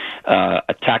Houthi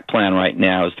attack plan right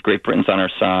now. Is Great Britain's on our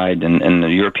side and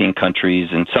the European countries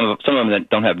and some of them that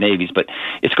don't have navies, but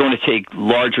it's going to take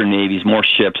larger navies, more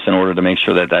ships in order to make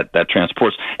sure that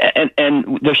transports.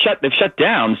 And they've shut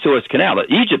down the Suez Canal.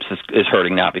 Egypt is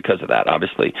hurting now because of that,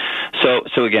 obviously.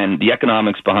 So again, the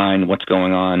economics behind what's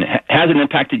going on hasn't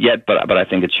impacted yet, but I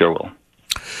think it sure will.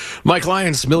 Mike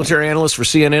Lyons, military analyst for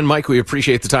CNN. Mike, we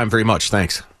appreciate the time very much.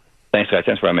 Thanks. Thanks, guys.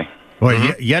 Thanks for having me.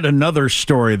 Well, yet another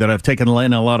story that I've taken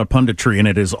in a lot of punditry, and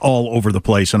it is all over the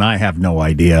place, and I have no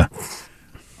idea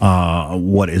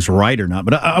what is right or not.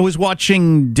 But I was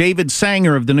watching David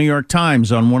Sanger of the New York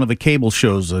Times on one of the cable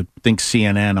shows, I think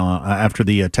CNN, after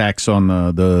the attacks on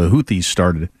the Houthis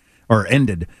started or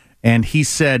ended. And he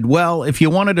said, well, if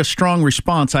you wanted a strong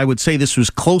response, I would say this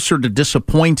was closer to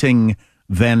disappointing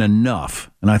than enough.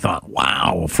 And I thought,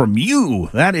 wow, from you,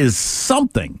 that is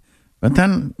something. But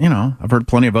then, I've heard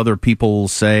plenty of other people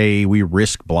say we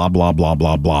risk blah, blah, blah,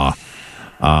 blah, blah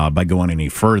by going any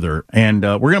further. And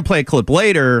we're going to play a clip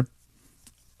later.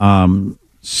 I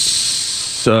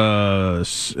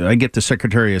get the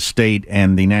Secretary of State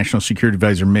and the National Security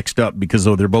Advisor mixed up because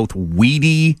they're both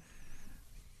weedy,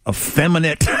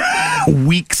 effeminate,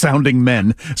 weak-sounding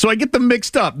men. So I get them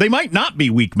mixed up. They might not be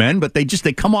weak men, but they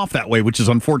come off that way, which is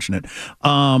unfortunate.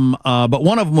 But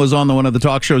one of them was on one of the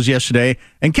talk shows yesterday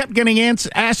and kept getting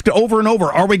asked over and over,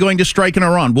 are we going to strike in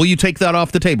Iran? Will you take that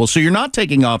off the table? So you're not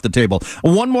taking off the table.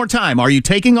 One more time, are you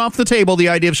taking off the table the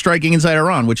idea of striking inside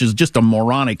Iran, which is just a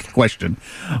moronic question.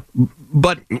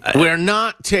 But we're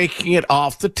not taking it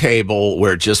off the table.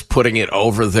 We're just putting it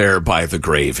over there by the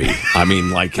gravy. I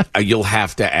mean, you'll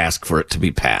have to ask for it to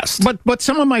be passed. But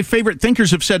some of my favorite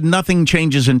thinkers have said nothing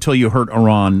changes until you hurt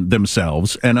Iran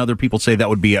themselves, and other people say that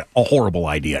would be a horrible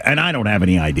idea. And I don't have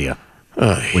any idea,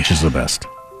 which is the best.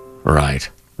 Right.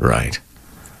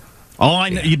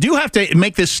 You do have to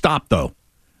make this stop, though.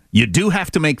 You do have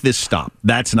to make this stop.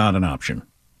 That's not an option.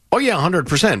 Oh, yeah,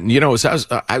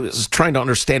 100%. I was trying to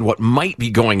understand what might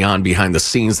be going on behind the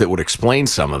scenes that would explain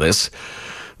some of this.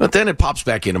 But then it pops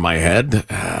back into my head,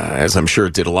 as I'm sure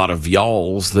it did a lot of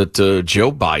y'all's, that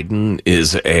Joe Biden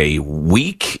is a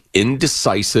weak,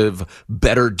 indecisive,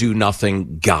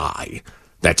 better-do-nothing guy.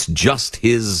 That's just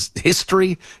his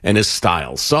history and his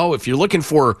style. So if you're looking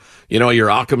for, your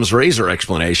Occam's razor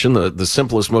explanation, the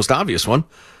simplest, most obvious one,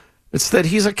 it's that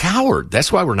he's a coward.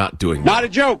 That's why we're not doing that. Not a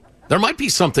joke. There might be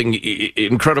something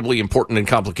incredibly important and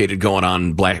complicated going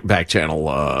on back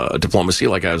channel diplomacy,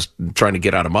 like I was trying to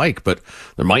get out of Mike, but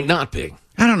there might not be.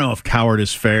 I don't know if coward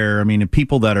is fair. I mean,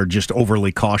 people that are just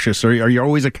overly cautious, are you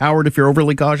always a coward if you're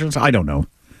overly cautious? I don't know.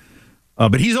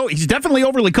 But he's definitely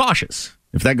overly cautious.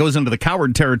 If that goes into the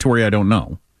coward territory, I don't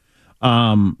know.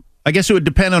 I guess it would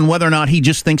depend on whether or not he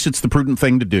just thinks it's the prudent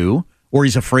thing to do, or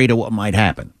he's afraid of what might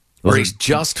happen. Or he's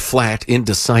just flat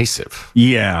indecisive.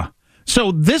 Yeah.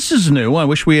 So this is new. I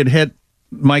wish we had hit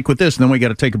Mike with this, and then we got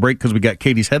to take a break because we got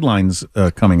Katie's headlines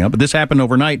coming up. But this happened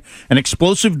overnight. An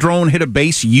explosive drone hit a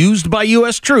base used by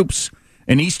U.S. troops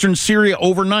in eastern Syria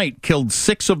overnight, killed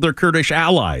 6 of their Kurdish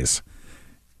allies.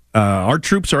 Our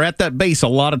troops are at that base a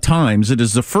lot of times. It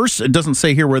is the first, it doesn't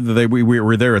say here whether we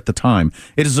were there at the time.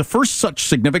 It is the first such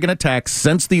significant attack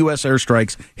since the U.S.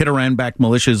 airstrikes hit Iran-backed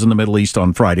militias in the Middle East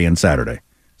on Friday and Saturday.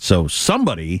 So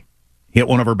somebody hit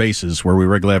one of our bases where we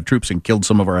regularly have troops and killed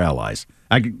some of our allies.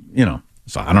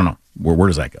 So I don't know. Where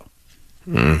does that go?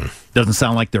 Doesn't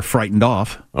sound like they're frightened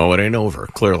off. Oh, it ain't over,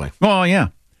 clearly. Oh, yeah.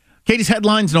 Katie's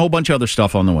headlines and a whole bunch of other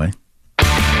stuff on the way.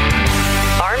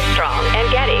 Armstrong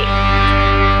and Getty.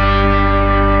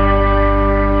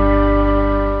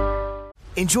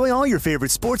 Enjoy all your favorite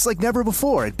sports like never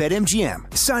before at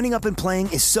BetMGM. Signing up and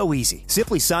playing is so easy.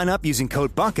 Simply sign up using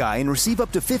code Buckeye and receive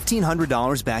up to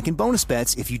 $1,500 back in bonus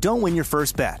bets if you don't win your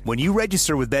first bet. When you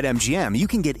register with BetMGM, you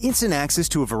can get instant access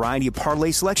to a variety of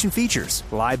parlay selection features,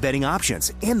 live betting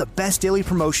options, and the best daily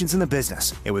promotions in the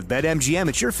business. And with BetMGM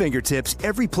at your fingertips,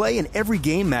 every play and every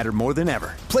game matter more than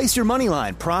ever. Place your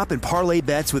moneyline, prop, and parlay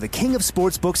bets with the king of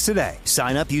sportsbooks today.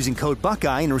 Sign up using code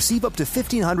Buckeye and receive up to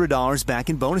 $1,500 back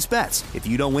in bonus bets if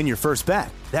you don't win your first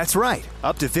bet. That's right,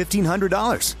 up to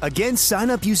 $1,500. Again, sign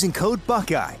up using code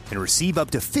Buckeye and receive up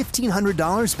to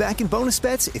 $1,500 back in bonus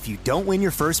bets if you don't win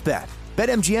your first bet.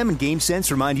 BetMGM and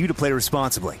GameSense remind you to play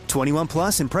responsibly. 21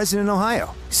 plus and present in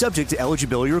Ohio. Subject to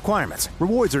eligibility requirements.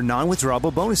 Rewards are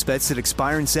non-withdrawable bonus bets that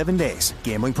expire in 7 days.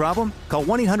 Gambling problem? Call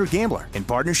 1-800-GAMBLER in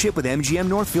partnership with MGM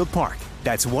Northfield Park.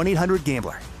 That's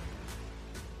 1-800-GAMBLER.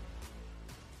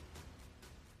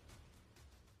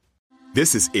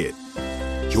 This is it.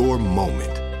 Your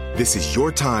moment. This is your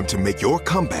time to make your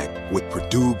comeback with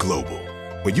Purdue Global.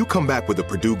 When you come back with a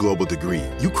Purdue Global degree,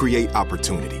 you create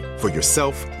opportunity for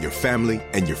yourself, your family,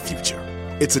 and your future.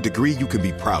 It's a degree you can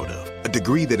be proud of, a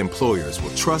degree that employers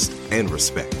will trust and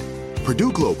respect.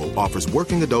 Purdue Global offers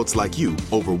working adults like you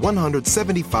over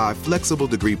 175 flexible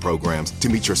degree programs to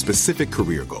meet your specific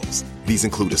career goals. These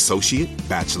include associate,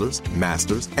 bachelor's,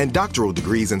 master's, and doctoral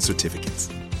degrees and certificates.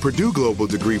 Purdue Global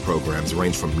degree programs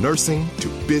range from nursing to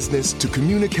business to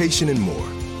communication and more.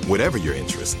 Whatever your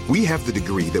interest, we have the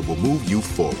degree that will move you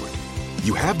forward.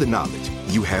 You have the knowledge,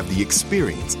 you have the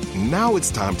experience. Now it's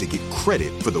time to get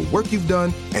credit for the work you've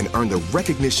done and earn the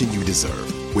recognition you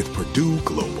deserve with Purdue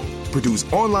Global,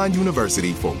 Purdue's online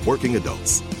university for working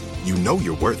adults. You know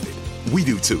you're worth it. We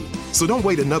do too. So don't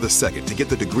wait another second to get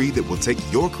the degree that will take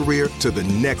your career to the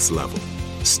next level.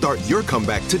 Start your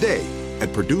comeback today at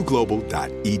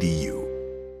purdueglobal.edu.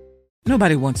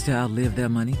 Nobody wants to outlive their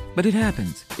money, but it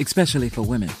happens, especially for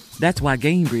women. That's why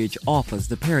Gainbridge offers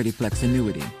the Parity Flex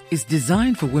annuity. It's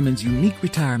designed for women's unique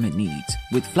retirement needs,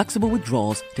 with flexible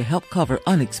withdrawals to help cover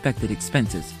unexpected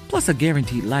expenses, plus a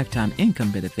guaranteed lifetime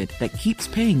income benefit that keeps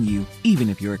paying you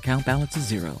even if your account balance is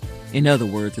zero. In other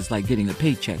words, it's like getting a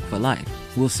paycheck for life.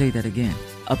 We'll say that again.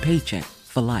 A paycheck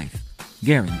for life.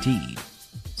 Guaranteed.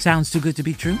 Sounds too good to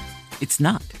be true? It's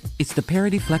not. It's the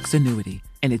Parity Flex annuity.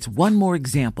 And it's one more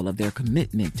example of their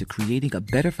commitment to creating a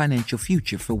better financial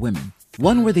future for women.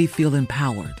 One where they feel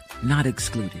empowered, not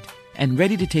excluded, and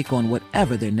ready to take on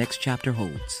whatever their next chapter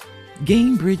holds.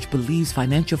 Gainbridge believes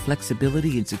financial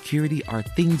flexibility and security are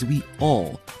things we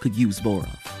all could use more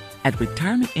of. At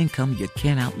retirement income you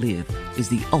can't outlive is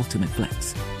the ultimate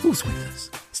flex. Who's with us?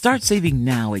 Start saving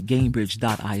now at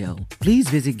Gainbridge.io. Please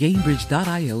visit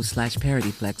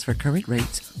Gainbridge.io/ParityFlex for current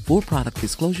rates, for product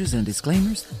disclosures and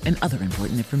disclaimers, and other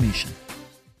important information.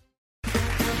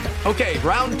 Okay,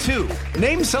 round two.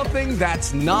 Name something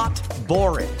that's not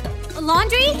boring. A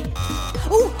laundry?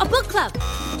 Ooh, a book club.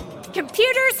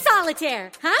 Computer solitaire,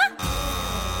 huh?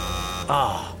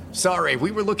 Ah, sorry,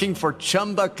 we were looking for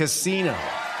Chumba Casino.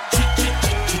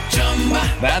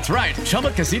 That's right.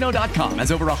 ChumbaCasino.com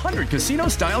has over 100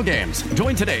 casino-style games.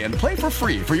 Join today and play for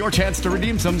free for your chance to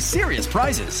redeem some serious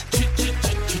prizes.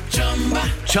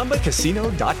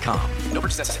 ChumbaCasino.com. No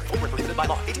purchase necessary. Void where prohibited by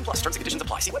law. 18+ terms and conditions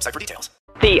apply. See website for details.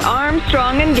 The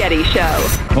Armstrong and Getty Show.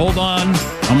 Hold on.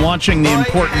 I'm watching the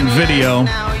important video.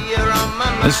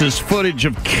 This is footage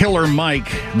of Killer Mike,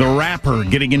 the rapper,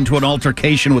 getting into an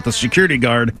altercation with a security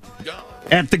guard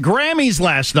at the Grammys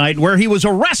last night, where he was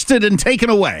arrested and taken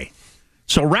away.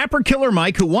 So rapper Killer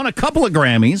Mike, who won a couple of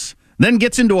Grammys, then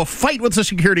gets into a fight with the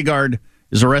security guard,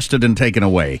 is arrested and taken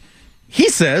away. He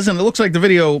says, and it looks like the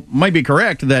video might be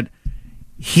correct, that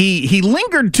he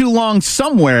lingered too long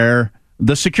somewhere.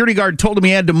 The security guard told him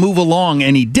he had to move along,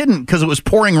 and he didn't because it was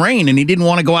pouring rain, and he didn't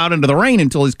want to go out into the rain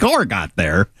until his car got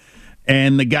there.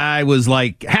 And the guy was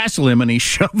like, hassle him, and he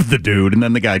shoved the dude, and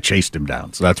then the guy chased him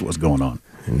down. So that's what's going on.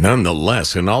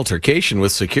 Nonetheless, an altercation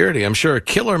with security. I'm sure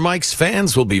Killer Mike's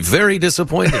fans will be very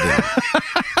disappointed in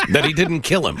that he didn't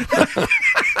kill him.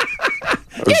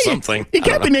 Or something. You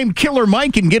can't be named Killer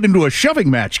Mike and get into a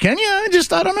shoving match, can you?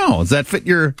 I don't know. Does that fit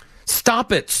your...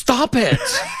 Stop it. Stop it.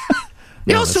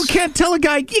 You also can't tell a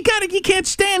guy, you can't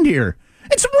stand here.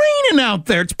 It's raining out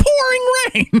there. It's pouring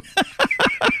rain.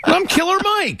 I'm Killer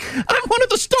Mike. I'm one of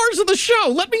the stars of the show.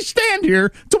 Let me stand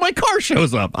here till my car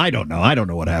shows up. I don't know. I don't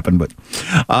know what happened, but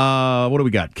what do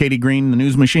we got? Katie Green, the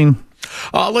news machine?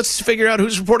 Let's figure out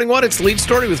who's reporting what. It's Lead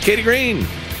Story with Katie Green.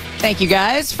 Thank you,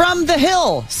 guys. From The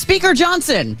Hill, Speaker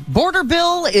Johnson, border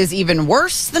bill is even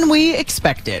worse than we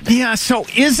expected. Yeah, so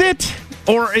is it?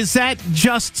 Or is that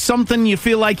just something you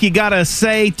feel like you got to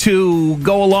say to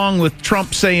go along with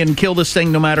Trump saying kill this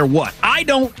thing no matter what? I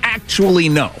don't actually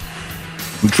know.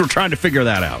 I'm trying to figure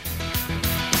that out.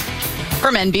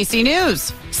 From NBC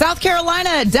News, South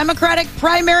Carolina Democratic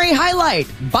primary highlight.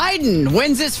 Biden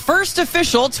wins his first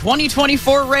official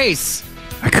 2024 race.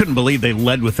 I couldn't believe they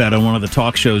led with that on one of the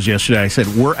talk shows yesterday. I said,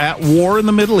 we're at war in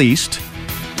the Middle East.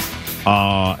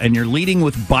 And you're leading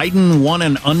with Biden won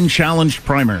an unchallenged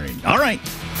primary. All right.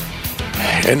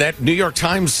 And that New York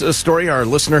Times story our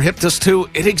listener hipped us to,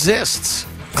 it exists.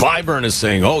 Clyburn is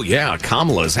saying, oh, yeah,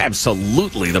 Kamala is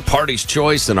absolutely the party's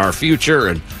choice and our future.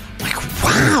 And like,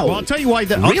 wow. Well, I'll tell you why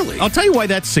that. Really? I'll tell you why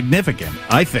that's significant,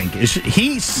 I think. Is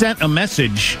he sent a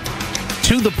message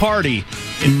to the party,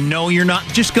 and no, you're not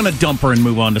just going to dump her and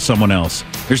move on to someone else.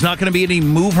 There's not going to be any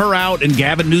move her out and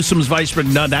Gavin Newsom's vice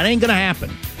president. No, that ain't going to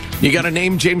happen. You got to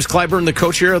name James Clyburn the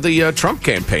co-chair of the Trump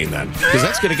campaign then, because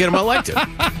that's going to get him elected.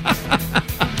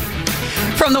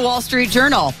 From the Wall Street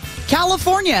Journal,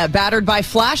 California battered by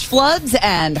flash floods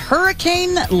and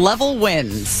hurricane-level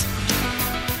winds.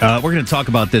 We're going to talk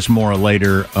about this more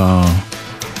later,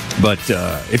 but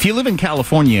if you live in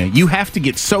California, you have to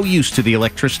get so used to the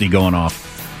electricity going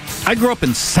off. I grew up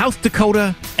in South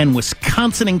Dakota and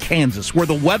Wisconsin and Kansas, where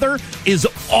the weather is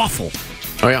awful.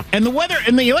 Oh, yeah. And the weather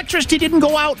and the electricity didn't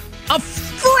go out a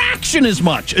fraction as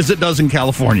much as it does in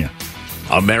California.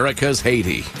 America's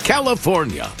Haiti,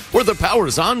 California, where the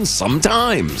power's on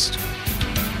sometimes.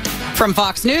 From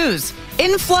Fox News,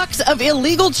 influx of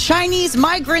illegal Chinese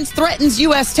migrants threatens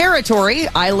U.S. territory.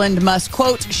 Island must,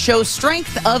 quote, show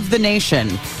strength of the nation.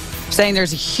 Saying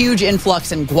there's a huge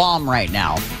influx in Guam right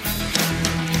now.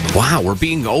 Wow, we're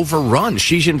being overrun.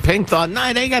 Xi Jinping thought,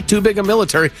 they got too big a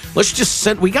military. Let's just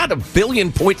send, we got 1.4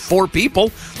 billion people.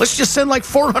 Let's just send like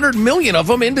 400 million of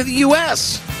them into the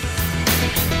U.S.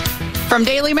 From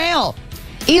Daily Mail,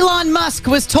 Elon Musk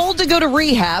was told to go to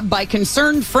rehab by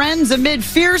concerned friends amid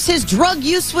fears his drug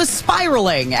use was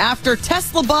spiraling after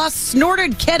Tesla boss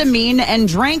snorted ketamine and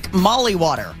drank Molly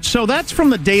water. So that's from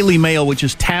the Daily Mail, which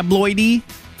is tabloidy.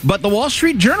 But the Wall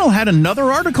Street Journal had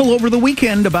another article over the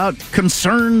weekend about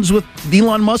concerns with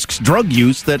Elon Musk's drug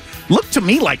use that looked to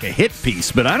me like a hit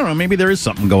piece. But I don't know, maybe there is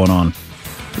something going on.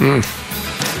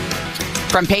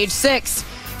 From Page 6.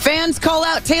 Fans call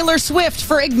out Taylor Swift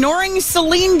for ignoring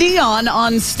Celine Dion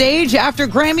on stage after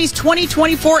Grammy's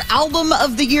 2024 Album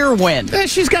of the Year win.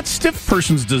 She's got stiff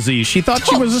person's disease. She thought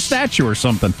she was a statue or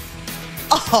something.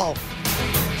 Oh.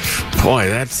 Boy,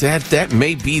 that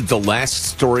may be the last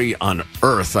story on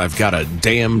Earth I've got a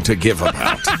damn to give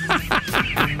about.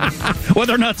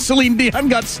 Whether or not Celine Dion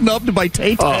got snubbed by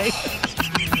Tay-Tay.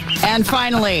 Oh. And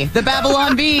finally, the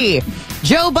Babylon Bee.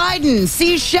 Joe Biden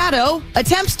sees shadow,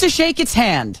 attempts to shake its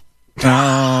hand.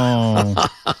 Oh.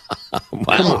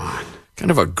 Wow.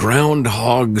 Kind of a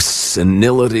groundhog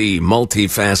senility,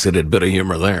 multifaceted bit of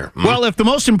humor there. Well, if the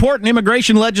most important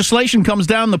immigration legislation comes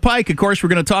down the pike, of course, we're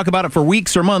going to talk about it for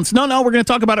weeks or months. No, we're going to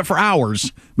talk about it for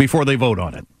hours before they vote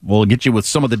on it. We'll get you with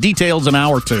some of the details in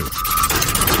hour 2.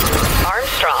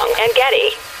 Armstrong and Getty.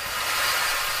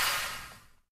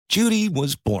 Judy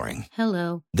was boring.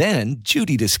 Hello. Then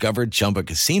Judy discovered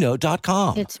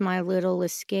ChumbaCasino.com. It's my little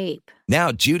escape.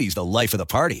 Now Judy's the life of the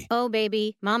party. Oh,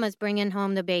 baby, mama's bringing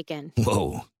home the bacon.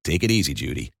 Whoa, take it easy,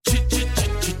 Judy.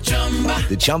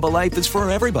 The Chumba life is for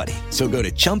everybody. So go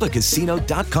to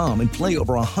ChumbaCasino.com and play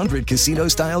over 100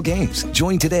 casino-style games.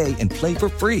 Join today and play for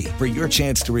free for your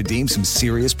chance to redeem some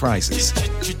serious prizes.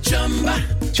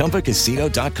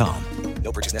 ChumbaCasino.com.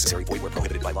 No purchase necessary. Void where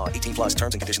prohibited by law. 18 plus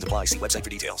terms and conditions apply. See website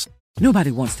for details.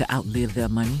 Nobody wants to outlive their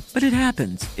money, but it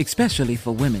happens, especially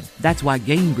for women. That's why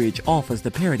Gainbridge offers the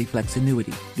Parity Flex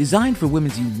annuity, designed for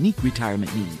women's unique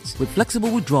retirement needs, with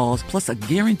flexible withdrawals plus a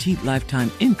guaranteed lifetime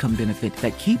income benefit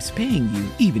that keeps paying you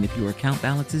even if your account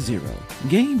balance is zero.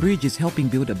 Gainbridge is helping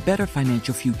build a better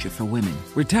financial future for women.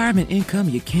 Retirement income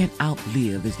you can't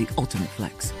outlive is the ultimate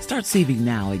flex. Start saving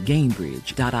now at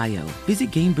Gainbridge.io.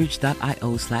 Visit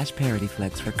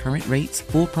Gainbridge.io/ParityFlex for current rates,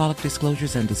 full product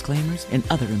disclosures and disclaimers, and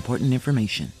other important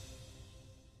information.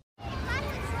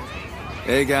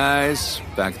 Hey guys,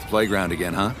 back at the playground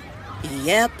again, huh?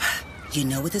 Yep. You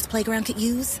know what this playground could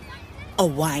use? A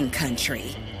wine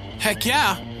country. Heck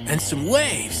yeah, and some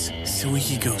waves so we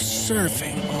could go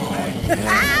surfing. Oh,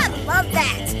 yeah. Love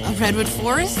that. A redwood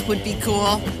forest would be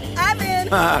cool. I'm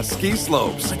in. Ski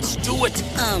slopes. Let's do it.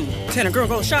 Can a girl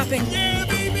go shopping? Yeah,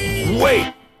 baby.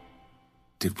 Wait.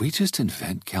 Did we just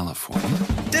invent California?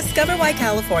 Discover why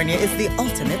California is the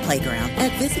ultimate playground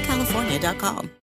at visitcalifornia.com.